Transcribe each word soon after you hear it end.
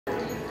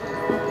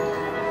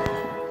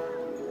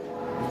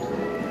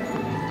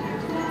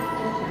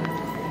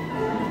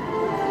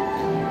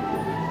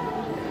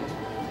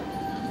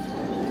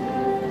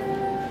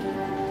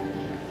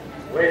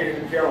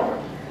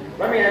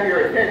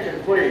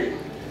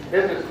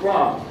This is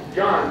Plum,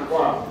 John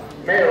Plum,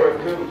 mayor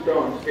of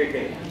Tombstone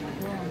speaking.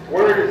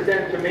 Word is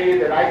sent to me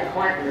that Ike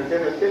Clanton is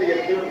in the city of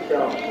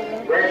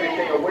Tombstone,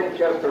 brandishing a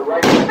Winchester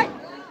rifle and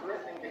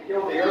threatening to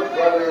kill the Earp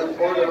brothers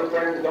or their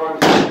friends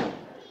on sight.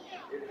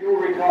 If you'll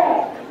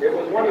recall, it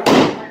was one of the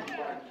Clanton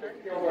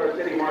that killed our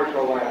city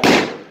marshal last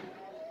year.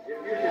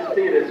 If you should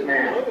see this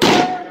man, do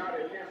not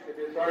attempt to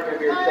disarm him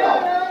yourself.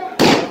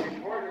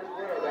 Report his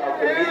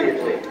whereabouts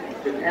immediately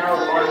to Town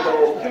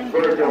Marshal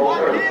Boothill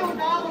Earp.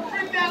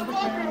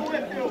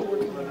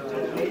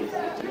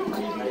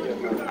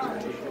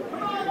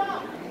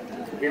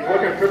 He's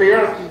looking for the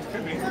Earp.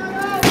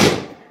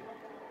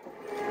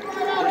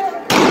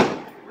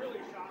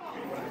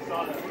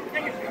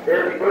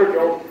 There's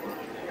Virgil,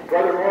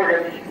 Brother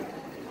Morgan.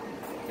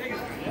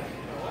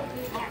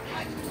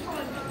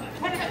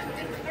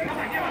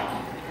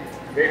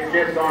 Big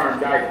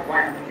disarmed, Ike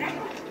Clanton.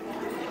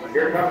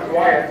 Here comes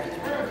Wyatt.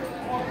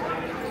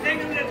 Take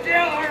him to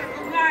jail or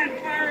from line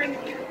fire in the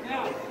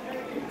house.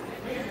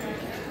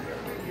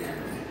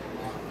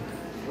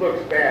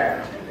 Looks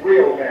bad,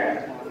 real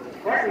bad.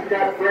 Clanton's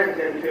got friends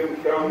in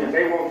Tombstone and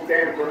they won't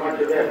stand for much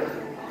of this.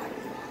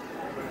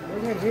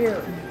 Bring it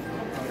here,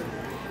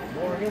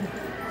 Morgan.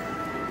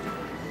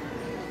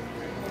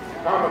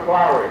 Tom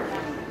McClowery.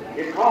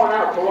 He's calling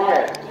out to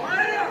Wyatt.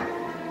 Wyatt!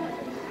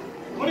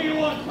 What do you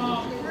want,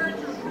 Tom? Where's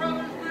your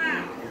brothers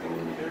now?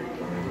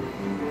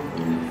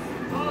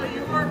 Oh,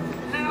 you work for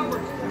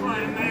cowards to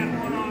fight a man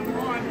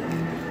one-on-one.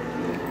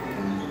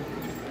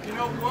 You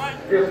know what?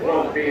 This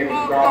won't be any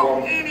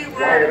problem.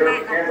 Wyatt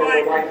Earp handled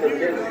the likes of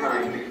his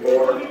kind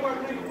before.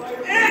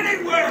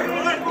 Anywhere!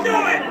 Let's do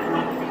it!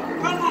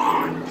 Come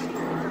on!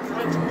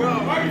 Let's go.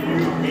 Are you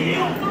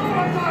healed? No,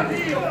 I'm not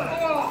healed. Oh.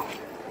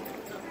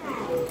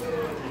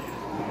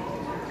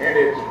 And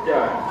it's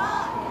done.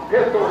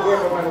 Pistol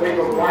whip him and leave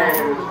him lying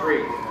in the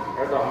street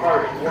as a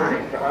harsh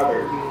warning to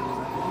others.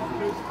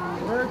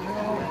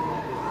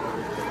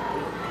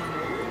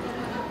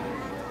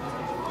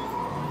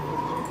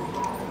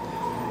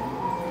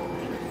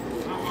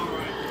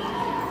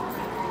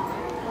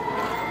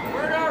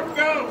 Where'd Earp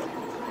go?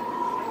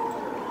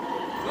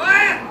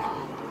 Wyatt!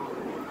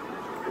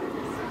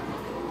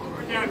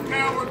 Where'd that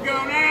coward go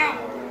now?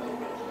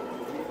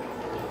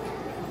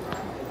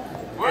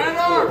 Wyatt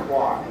Earp! 2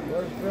 o'clock.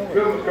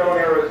 Tombstone,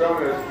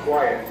 Arizona is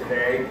quiet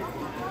today.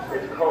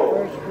 It's cold.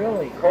 Where's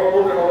Billy?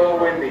 Cold and a little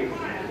windy.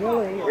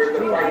 Billy, Here's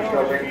the fight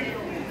building.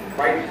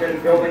 Fight's been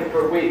building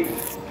for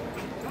weeks.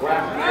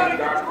 Last night,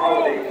 Doc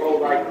Holliday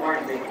told Ike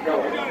Clanton to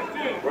kill him.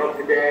 Well,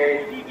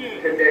 today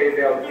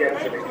they'll get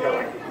to the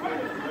killing.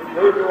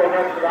 Virgil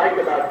arrested Ike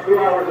about 2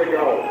 hours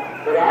ago.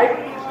 But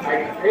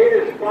Ike paid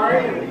his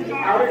fine and he's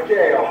out of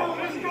jail.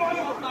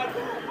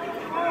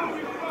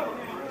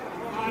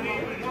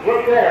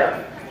 Look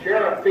there.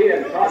 Sheriff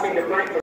Beaton talking to Frank